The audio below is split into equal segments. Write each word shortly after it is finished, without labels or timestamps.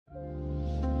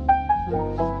Hi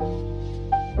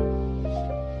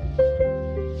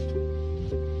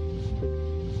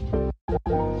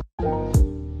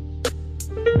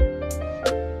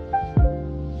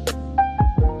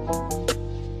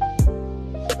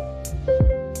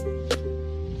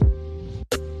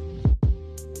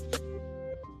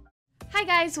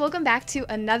guys, welcome back to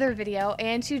another video,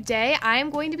 and today I am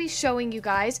going to be showing you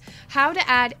guys how to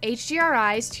add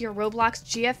HDRIs to your Roblox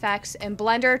GFX in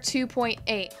Blender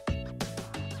 2.8.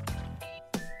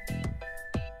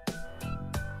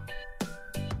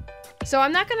 So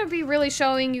I'm not going to be really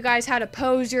showing you guys how to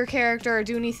pose your character or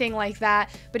do anything like that,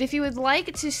 but if you would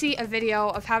like to see a video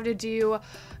of how to do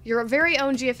your very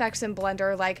own GFX in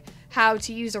Blender, like how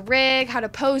to use a rig, how to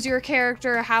pose your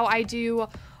character, how I do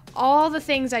all the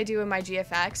things I do in my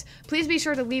GFX, please be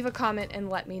sure to leave a comment and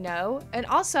let me know. And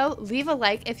also leave a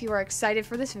like if you are excited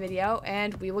for this video,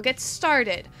 and we will get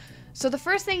started. So the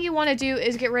first thing you want to do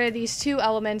is get rid of these two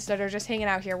elements that are just hanging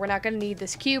out here. We're not going to need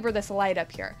this cube or this light up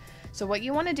here. So what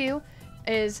you want to do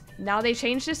is, now they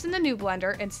changed this in the new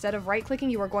Blender, instead of right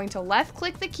clicking, you are going to left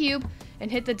click the cube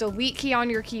and hit the delete key on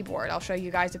your keyboard. I'll show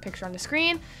you guys a picture on the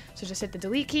screen. So just hit the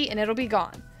delete key and it'll be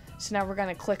gone. So now we're going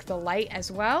to click the light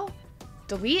as well.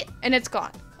 Delete, and it's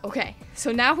gone. Okay,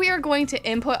 so now we are going to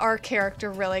input our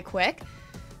character really quick.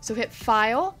 So hit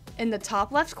File, in the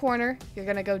top left corner, you're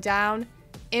going to go down,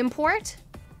 Import,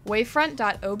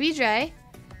 wavefront.obj,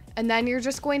 and then you're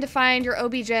just going to find your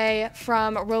OBJ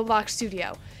from Roblox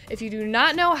Studio. If you do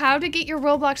not know how to get your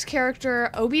Roblox character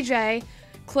OBJ,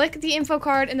 click the info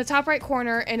card in the top right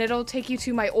corner and it'll take you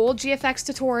to my old GFX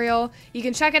tutorial. You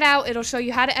can check it out. It'll show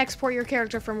you how to export your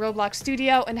character from Roblox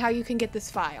Studio and how you can get this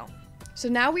file. So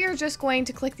now we are just going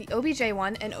to click the OBJ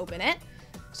one and open it.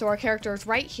 So our character is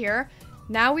right here.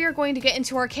 Now we are going to get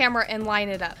into our camera and line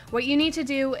it up. What you need to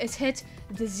do is hit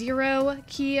the 0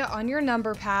 key on your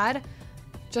number pad,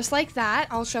 just like that.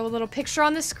 I'll show a little picture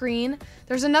on the screen.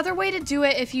 There's another way to do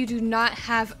it if you do not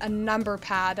have a number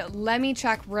pad. Let me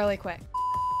check really quick.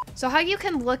 So how you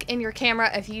can look in your camera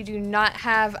if you do not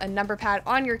have a number pad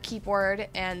on your keyboard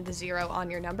and the 0 on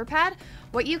your number pad,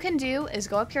 what you can do is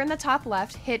go up here in the top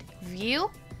left, hit View,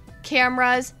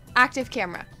 Cameras, Active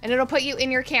Camera, and it'll put you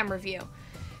in your camera view.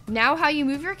 Now how you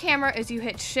move your camera is you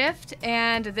hit Shift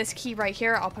and this key right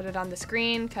here, I'll put it on the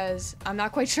screen because I'm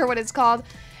not quite sure what it's called,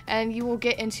 and you will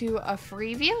get into a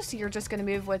free view. So you're just going to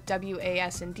move with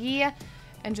WASD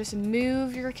and just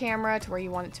move your camera to where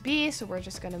you want it to be. So we're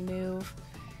just going to move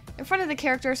in front of the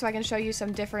character so I can show you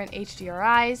some different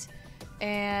HDRIs.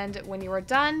 And when you are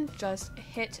done, just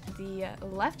hit the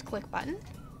left click button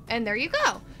and there you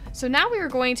go. So now we are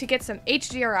going to get some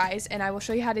HDRIs and I will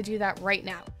show you how to do that right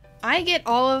now. I get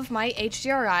all of my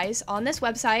HDRIs on this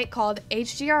website called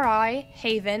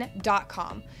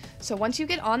hdrihaven.com. So once you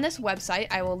get on this website,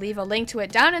 I will leave a link to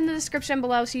it down in the description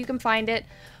below so you can find it.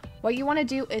 What you want to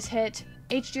do is hit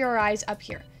HDRIs up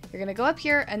here. You're going to go up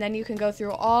here and then you can go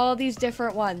through all these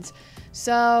different ones.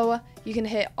 So you can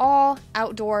hit all,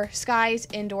 outdoor, skies,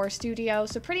 indoor, studio.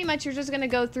 So pretty much you're just going to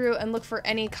go through and look for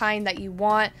any kind that you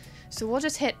want. So we'll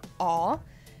just hit all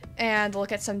and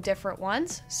look at some different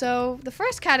ones. So the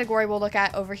first category we'll look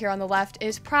at over here on the left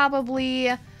is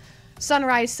probably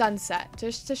sunrise, sunset,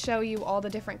 just to show you all the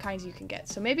different kinds you can get.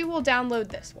 So maybe we'll download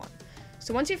this one.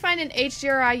 So once you find an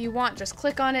HDRI you want, just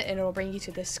click on it and it'll bring you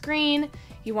to this screen.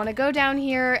 You want to go down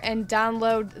here and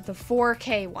download the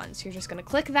 4K one. So you're just going to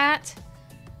click that,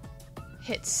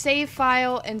 hit save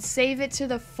file, and save it to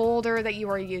the folder that you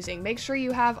are using. Make sure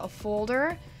you have a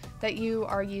folder that you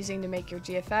are using to make your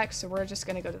GFX. So we're just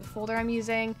going to go to the folder I'm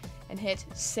using and hit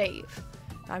save.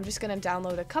 I'm just going to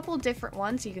download a couple different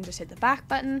ones. You can just hit the back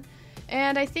button.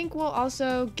 And I think we'll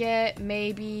also get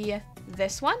maybe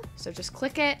this one. So just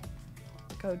click it,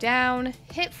 go down,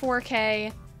 hit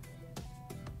 4K,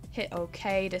 hit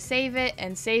OK to save it,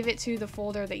 and save it to the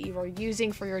folder that you are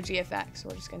using for your GFX. So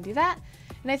we're just going to do that.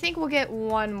 And I think we'll get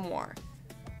one more.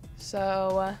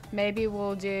 So maybe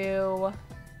we'll do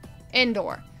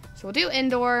indoor. So we'll do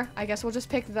indoor. I guess we'll just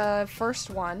pick the first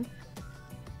one.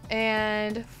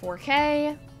 And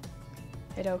 4K,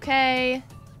 hit OK,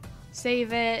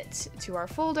 save it to our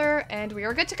folder, and we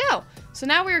are good to go. So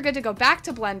now we are good to go back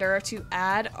to Blender to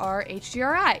add our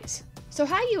HDRIs. So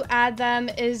how you add them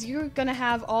is you're gonna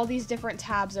have all these different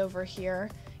tabs over here.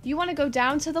 You wanna go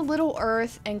down to the little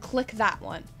earth and click that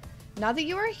one. Now that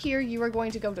you are here, you are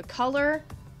going to go to color,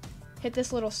 hit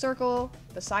this little circle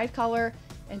beside color,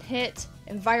 and hit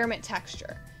environment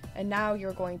texture. And now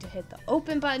you're going to hit the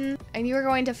open button and you're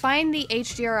going to find the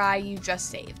HDRI you just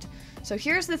saved. So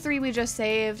here's the 3 we just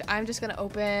saved. I'm just going to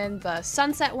open the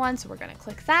sunset one, so we're going to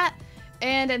click that.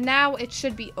 And now it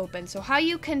should be open. So how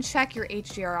you can check your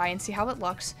HDRI and see how it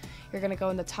looks, you're going to go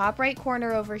in the top right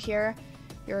corner over here.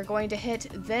 You're going to hit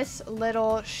this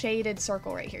little shaded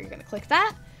circle right here. You're going to click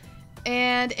that,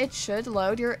 and it should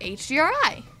load your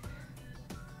HDRI.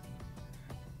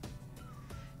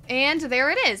 And there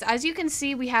it is. As you can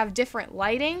see, we have different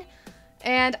lighting,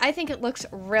 and I think it looks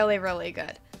really, really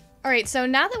good. Alright, so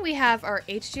now that we have our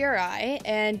HDRI,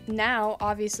 and now,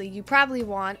 obviously, you probably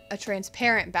want a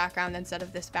transparent background instead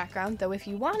of this background, though if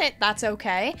you want it, that's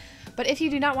okay. But if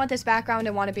you do not want this background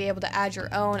and want to be able to add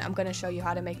your own, I'm going to show you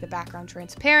how to make the background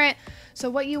transparent. So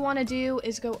what you want to do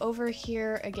is go over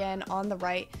here again on the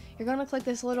right. You're going to click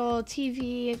this little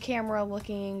TV camera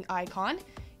looking icon.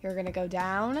 You're going to go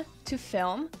down to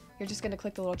film. You're just going to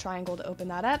click the little triangle to open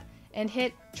that up and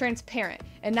hit transparent.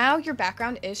 And now your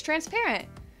background is transparent.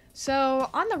 So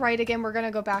on the right again, we're going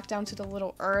to go back down to the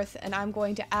little earth, and I'm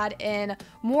going to add in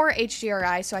more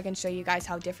HDRI so I can show you guys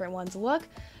how different ones look.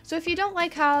 So if you don't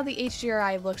like how the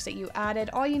HDRI looks that you added,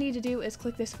 all you need to do is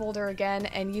click this folder again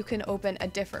and you can open a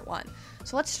different one.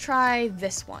 So let's try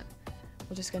this one.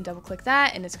 We're just going to double click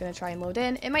that and it's going to try and load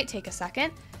in. It might take a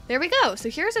second. There we go. So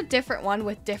here's a different one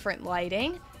with different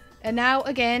lighting. And now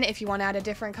again, if you want to add a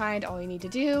different kind, all you need to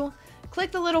do,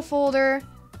 click the little folder,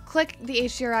 click the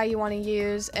HDRI you want to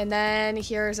use, and then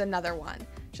here's another one.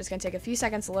 Just gonna take a few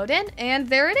seconds to load in, and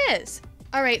there it is.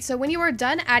 Alright, so when you are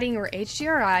done adding your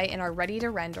HDRI and are ready to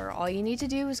render, all you need to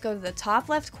do is go to the top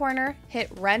left corner, hit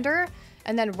render,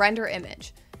 and then render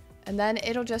image. And then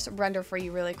it'll just render for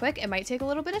you really quick. It might take a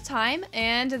little bit of time,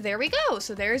 and there we go.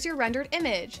 So there's your rendered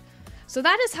image. So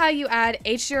that is how you add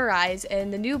HDRIs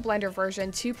in the new Blender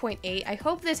version 2.8. I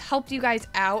hope this helped you guys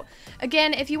out.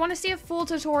 Again, if you want to see a full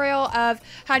tutorial of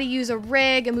how to use a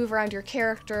rig and move around your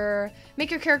character,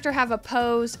 make your character have a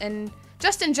pose, and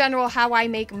just in general how I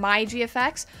make my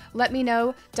GFX, let me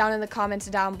know down in the comments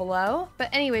down below.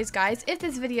 But anyways guys, if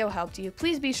this video helped you,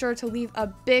 please be sure to leave a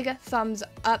big thumbs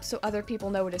up so other people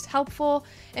know it is helpful.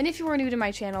 And if you are new to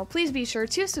my channel, please be sure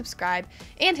to subscribe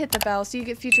and hit the bell so you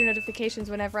get future notifications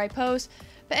whenever I post.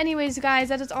 But anyways guys,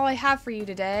 that is all I have for you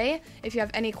today. If you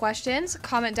have any questions,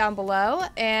 comment down below,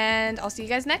 and I'll see you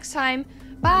guys next time.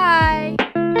 Bye!